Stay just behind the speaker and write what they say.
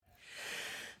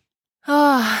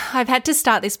I've had to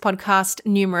start this podcast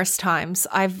numerous times.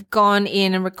 I've gone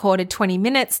in and recorded 20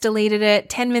 minutes, deleted it,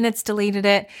 10 minutes, deleted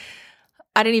it.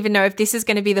 I don't even know if this is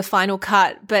going to be the final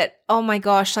cut, but oh my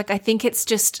gosh, I think it's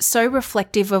just so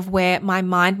reflective of where my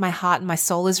mind, my heart, and my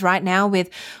soul is right now with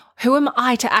who am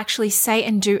I to actually say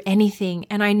and do anything?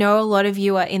 And I know a lot of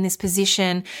you are in this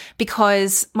position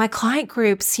because my client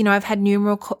groups, I've had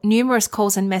numerous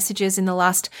calls and messages in the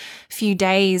last few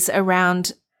days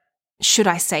around, should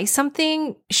I say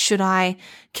something? Should I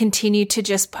continue to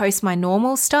just post my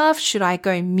normal stuff? Should I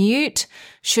go mute?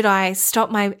 Should I stop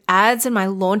my ads and my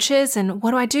launches? And what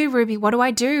do I do, Ruby? What do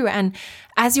I do? And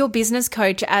as your business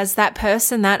coach, as that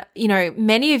person that,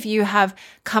 many of you have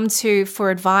come to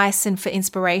for advice and for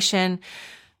inspiration,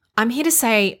 I'm here to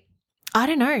say, I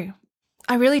don't know.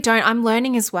 I really don't. I'm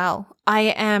learning as well.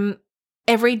 I am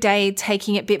every day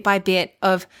taking it bit by bit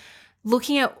of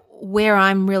looking at where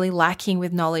I'm really lacking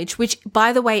with knowledge, which,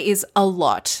 by the way, is a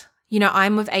lot.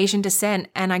 I'm of Asian descent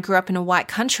and I grew up in a white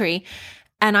country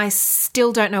and I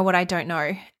still don't know what I don't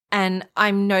know. And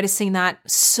I'm noticing that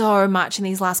so much in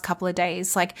these last couple of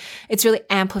days. It's really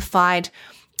amplified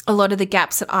a lot of the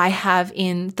gaps that I have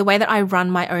in the way that I run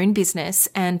my own business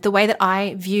and the way that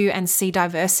I view and see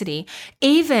diversity,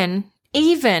 even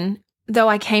though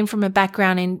I came from a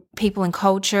background in people and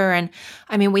culture. And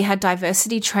we had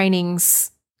diversity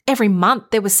trainings every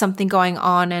month. There was something going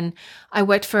on, and I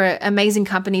worked for amazing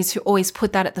companies who always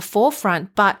put that at the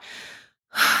forefront. But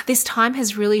this time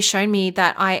has really shown me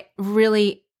that I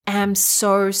really am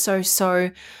so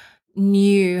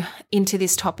new into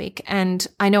this topic. And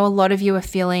I know a lot of you are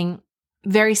feeling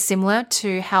very similar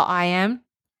to how I am.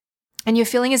 And you're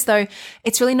feeling as though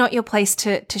it's really not your place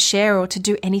to share or to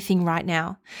do anything right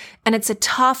now. And it's a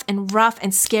tough and rough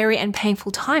and scary and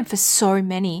painful time for so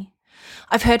many.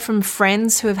 I've heard from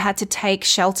friends who have had to take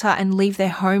shelter and leave their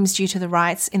homes due to the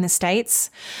riots in the States.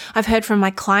 I've heard from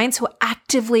my clients who are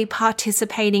actively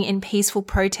participating in peaceful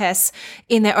protests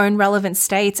in their own relevant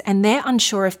states, and they're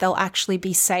unsure if they'll actually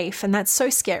be safe. And that's so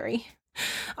scary.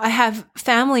 I have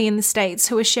family in the States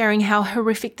who are sharing how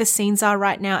horrific the scenes are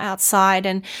right now outside,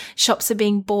 and shops are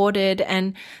being boarded,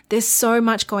 and there's so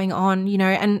much going on,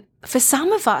 and for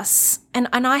some of us, and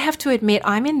I have to admit,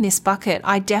 I'm in this bucket.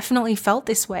 I definitely felt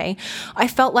this way. I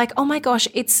felt like, oh my gosh,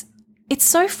 it's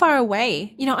so far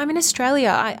away. I'm in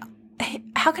Australia.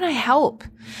 How can I help?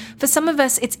 For some of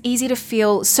us, it's easy to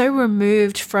feel so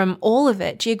removed from all of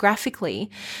it geographically.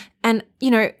 And,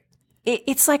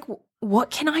 it's like,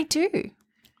 what can I do?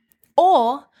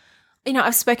 Or,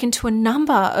 I've spoken to a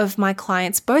number of my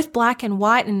clients, both black and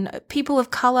white and people of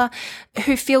color,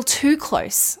 who feel too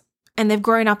close, and they've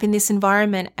grown up in this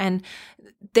environment and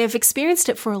they've experienced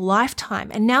it for a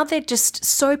lifetime. And now they're just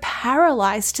so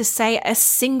paralyzed to say a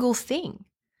single thing.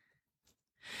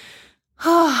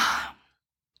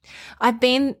 I've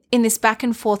been in this back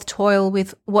and forth toil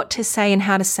with what to say and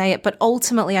how to say it, but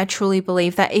ultimately I truly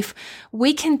believe that if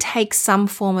we can take some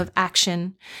form of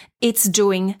action, it's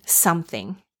doing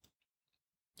something.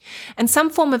 And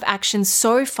some form of action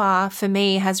so far for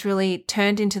me has really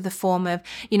turned into the form of,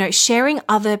 sharing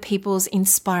other people's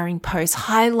inspiring posts,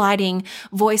 highlighting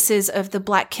voices of the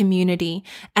Black community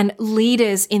and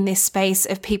leaders in this space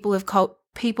of people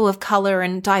of color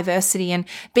and diversity, and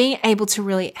being able to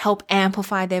really help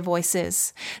amplify their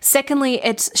voices. Secondly,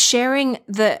 it's sharing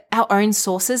our own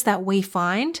sources that we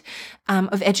find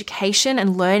of education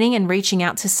and learning, and reaching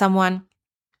out to someone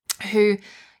who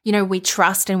we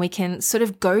trust and we can sort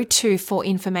of go to for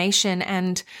information.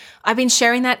 And I've been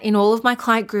sharing that in all of my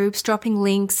client groups, dropping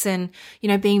links and,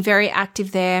 being very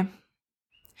active there.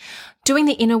 Doing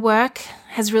the inner work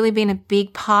has really been a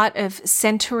big part of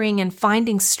centering and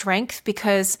finding strength,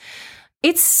 because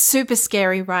it's super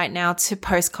scary right now to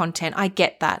post content. I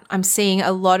get that. I'm seeing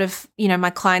a lot of,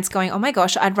 my clients going, oh my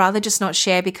gosh, I'd rather just not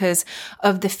share because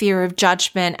of the fear of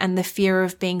judgment and the fear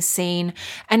of being seen.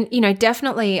 And,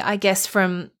 definitely, I guess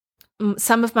from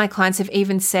some of my clients have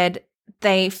even said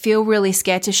they feel really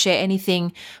scared to share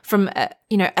anything from,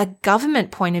 a government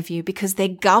point of view, because their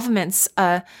governments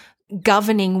are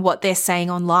governing what they're saying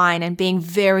online and being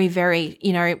very, very,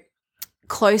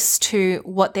 close to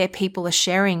what their people are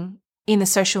sharing in the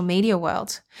social media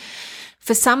world.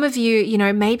 For some of you,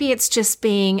 maybe it's just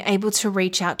being able to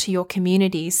reach out to your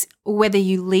communities, whether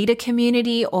you lead a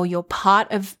community or you're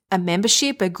part of a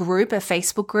membership, a group, a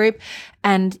Facebook group,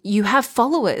 and you have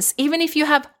followers. Even if you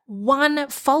have one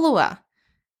follower,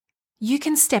 you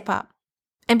can step up.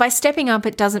 And by stepping up,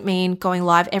 it doesn't mean going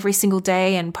live every single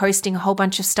day and posting a whole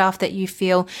bunch of stuff that you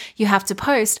feel you have to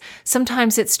post.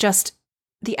 Sometimes it's just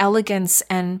the elegance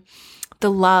and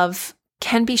the love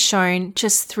can be shown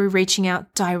just through reaching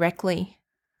out directly.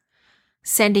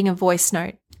 sending a voice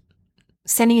note,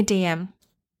 sending a DM,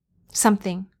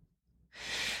 something.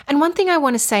 And one thing I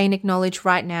want to say and acknowledge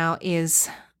right now is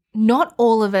not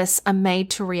all of us are made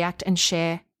to react and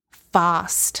share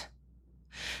fast.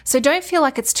 So don't feel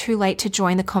like it's too late to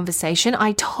join the conversation.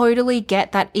 I totally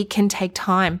get that it can take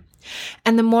time.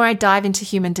 And the more I dive into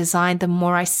human design, the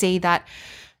more I see that,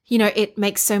 it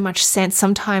makes so much sense.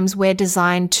 Sometimes we're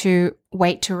designed to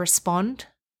wait to respond.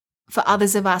 For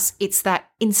others of us, it's that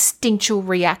instinctual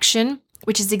reaction,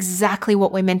 which is exactly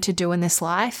what we're meant to do in this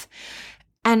life.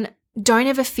 And don't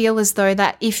ever feel as though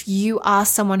that if you are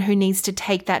someone who needs to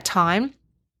take that time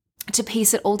to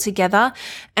piece it all together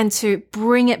and to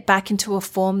bring it back into a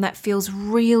form that feels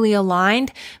really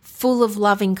aligned, full of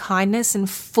loving kindness and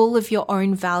full of your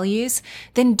own values,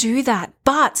 then do that.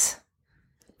 But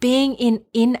being in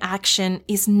inaction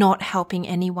is not helping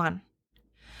anyone.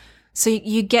 So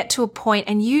you get to a point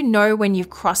and when you've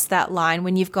crossed that line,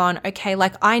 when you've gone, okay,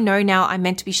 like I know now I'm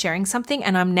meant to be sharing something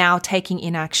and I'm now taking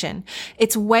inaction.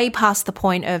 It's way past the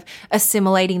point of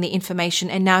assimilating the information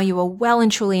and now you are well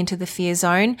and truly into the fear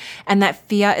zone and that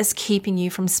fear is keeping you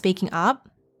from speaking up.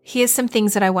 Here's some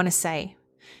things that I want to say.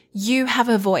 You have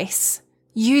a voice.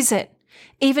 Use it.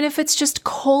 Even if it's just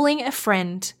calling a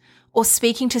friend or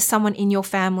speaking to someone in your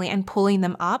family and pulling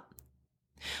them up.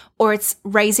 Or it's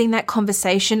raising that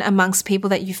conversation amongst people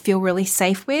that you feel really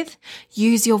safe with,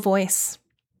 use your voice.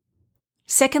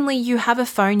 Secondly, you have a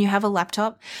phone, you have a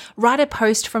laptop, write a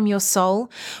post from your soul,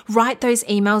 write those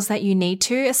emails that you need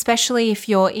to, especially if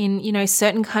you're in,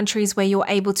 certain countries where you're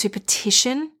able to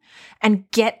petition and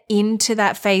get into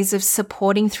that phase of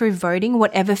supporting through voting,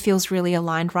 whatever feels really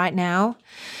aligned right now.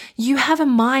 You have a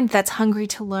mind that's hungry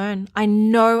to learn. I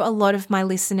know a lot of my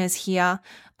listeners here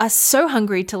are so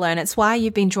hungry to learn. It's why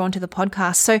you've been drawn to the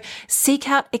podcast. So seek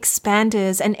out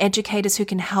expanders and educators who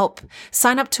can help.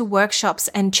 Sign up to workshops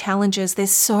and challenges.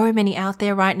 There's so many out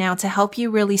there right now to help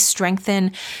you really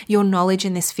strengthen your knowledge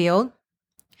in this field.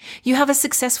 You have a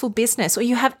successful business or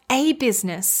you have a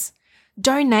business.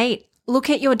 Donate.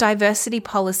 Look at your diversity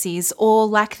policies or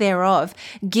lack thereof.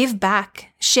 Give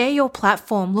back. Share your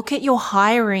platform. Look at your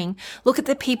hiring. Look at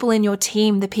the people in your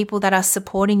team, the people that are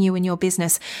supporting you in your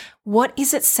business. What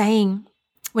is it saying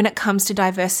when it comes to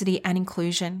diversity and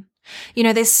inclusion?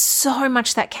 There's so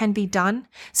much that can be done.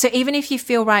 So even if you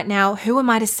feel right now, who am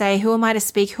I to say? Who am I to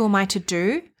speak? Who am I to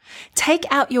do? Take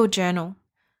out your journal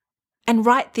and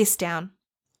write this down.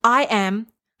 I am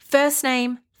first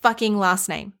name, fucking last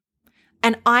name.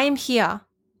 And I am here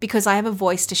because I have a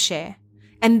voice to share.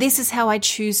 And this is how I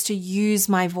choose to use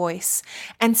my voice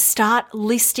and start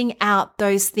listing out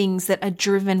those things that are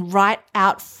driven right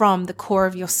out from the core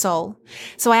of your soul.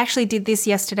 So I actually did this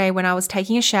yesterday when I was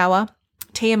taking a shower,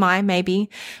 TMI maybe,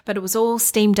 but it was all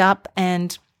steamed up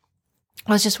and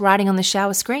I was just writing on the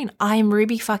shower screen, I am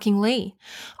Ruby fucking Lee.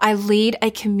 I lead a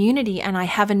community and I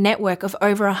have a network of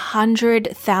over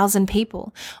 100,000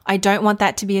 people. I don't want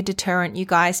that to be a deterrent, you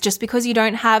guys. Just because you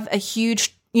don't have a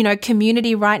huge,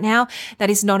 community right now, that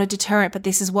is not a deterrent, but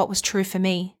this is what was true for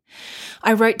me.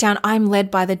 I wrote down, I'm led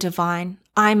by the divine.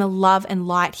 I'm a love and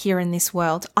light here in this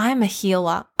world. I am a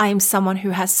healer. I am someone who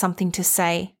has something to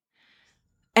say.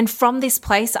 And from this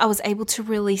place, I was able to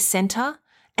really center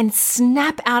and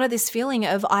snap out of this feeling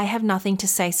of I have nothing to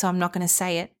say, so I'm not going to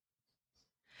say it.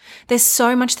 There's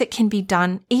so much that can be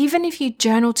done, even if you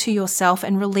journal to yourself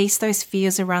and release those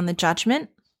fears around the judgment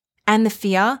and the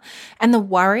fear and the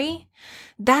worry.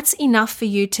 That's enough for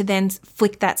you to then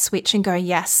flick that switch and go,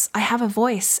 yes, I have a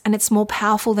voice and it's more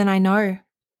powerful than I know.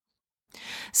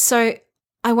 So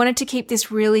I wanted to keep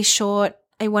this really short.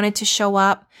 I wanted to show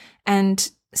up and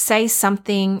say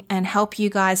something and help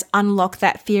you guys unlock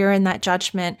that fear and that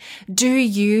judgment. Do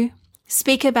you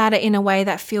speak about it in a way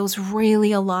that feels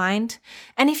really aligned?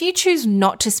 And if you choose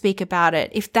not to speak about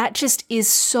it, if that just is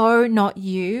so not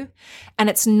you and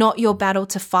it's not your battle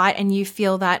to fight and you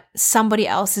feel that somebody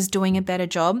else is doing a better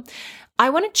job, I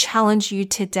want to challenge you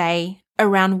today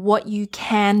around what you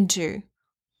can do.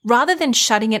 Rather than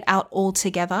shutting it out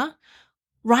altogether,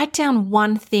 write down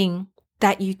one thing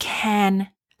that you can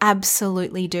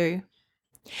absolutely do.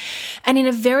 And in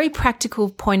a very practical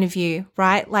point of view,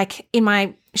 right? Like in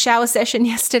my shower session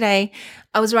yesterday,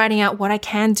 I was writing out what I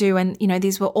can do. And,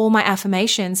 these were all my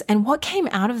affirmations. And what came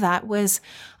out of that was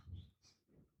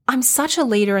I'm such a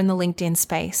leader in the LinkedIn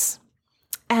space.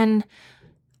 And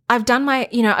I've done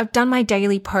my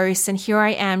daily posts and here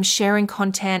I am sharing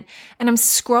content and I'm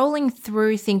scrolling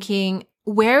through thinking,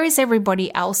 where is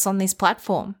everybody else on this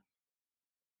platform?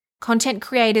 Content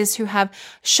creators who have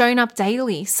shown up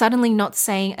daily, suddenly not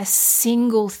saying a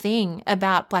single thing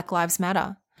about Black Lives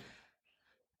Matter.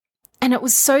 And it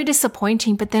was so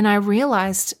disappointing. But then I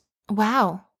realized,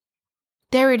 wow,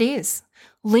 there it is.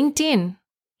 LinkedIn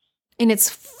in its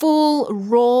full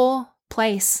raw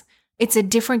place. It's a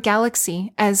different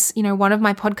galaxy. As, one of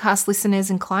my podcast listeners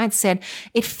and clients said,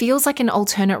 it feels like an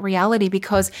alternate reality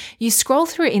because you scroll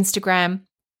through Instagram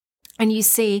and you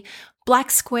see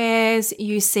black squares,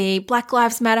 you see Black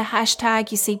Lives Matter hashtag,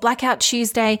 you see Blackout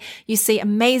Tuesday, you see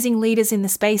amazing leaders in the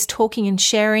space talking and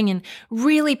sharing and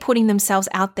really putting themselves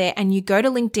out there. And you go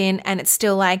to LinkedIn and it's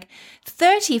still like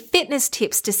 30 fitness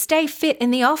tips to stay fit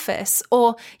in the office.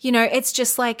 Or, it's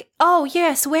just like, oh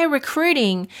yes, we're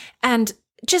recruiting, and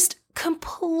just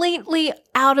completely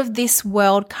out of this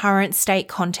world current state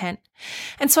content.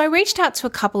 And so I reached out to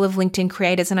a couple of LinkedIn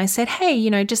creators and I said,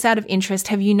 hey, just out of interest,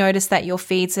 have you noticed that your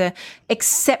feeds are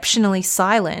exceptionally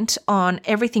silent on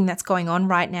everything that's going on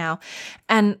right now?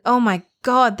 And oh my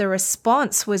God, the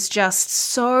response was just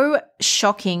so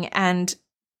shocking and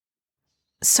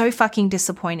so fucking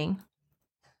disappointing.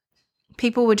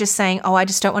 People were just saying, oh, I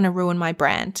just don't want to ruin my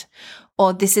brand,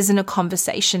 or this isn't a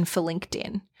conversation for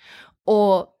LinkedIn,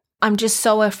 or I'm just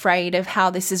so afraid of how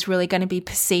this is really going to be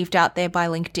perceived out there by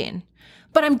LinkedIn.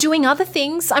 But I'm doing other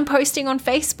things. I'm posting on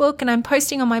Facebook and I'm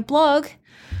posting on my blog.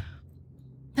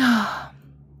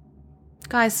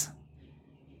 Guys,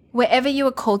 wherever you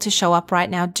are called to show up right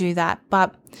now, do that.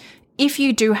 But if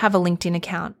you do have a LinkedIn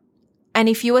account, and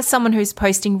if you are someone who's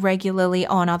posting regularly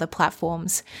on other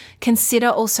platforms, consider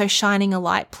also shining a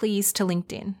light, please, to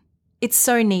LinkedIn. It's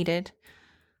so needed.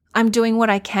 I'm doing what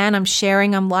I can. I'm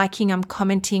sharing, I'm liking, I'm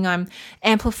commenting, I'm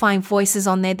amplifying voices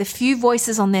on there, the few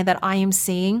voices on there that I am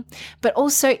seeing. But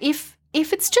also if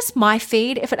it's just my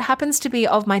feed, if it happens to be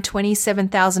of my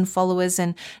 27,000 followers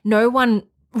and no one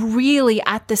really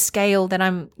at the scale that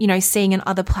I'm, seeing in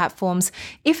other platforms,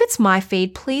 if it's my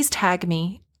feed, please tag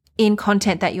me in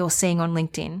content that you're seeing on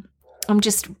LinkedIn. I'm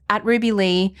just at Ruby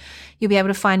Lee. You'll be able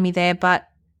to find me there, but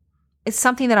it's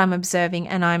something that I'm observing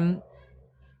and I'm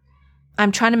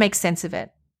trying to make sense of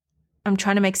it.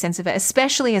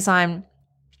 Especially as I'm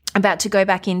about to go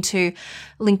back into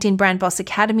LinkedIn Brand Boss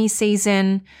Academy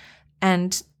season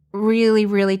and really,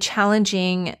 really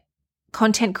challenging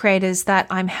content creators that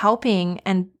I'm helping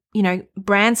and,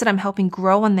 brands that I'm helping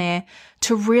grow on there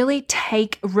to really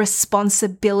take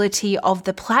responsibility of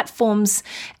the platforms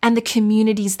and the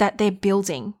communities that they're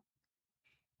building.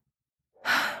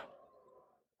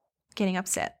 Getting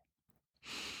upset.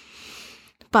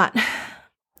 But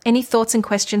any thoughts and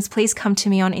questions, please come to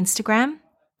me on Instagram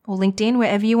or LinkedIn,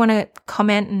 wherever you want to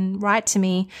comment and write to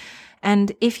me.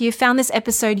 And if you found this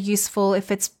episode useful,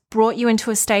 if it's brought you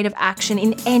into a state of action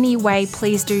in any way,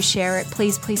 please do share it.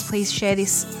 Please, please, please share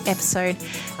this episode.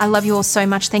 I love you all so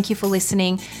much. Thank you for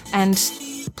listening. And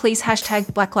please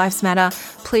hashtag Black Lives Matter.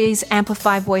 Please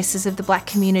amplify voices of the Black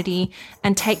community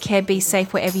and take care, be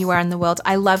safe wherever you are in the world.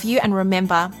 I love you. And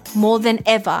remember, more than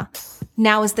ever,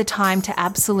 now is the time to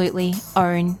absolutely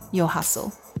own your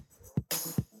hustle.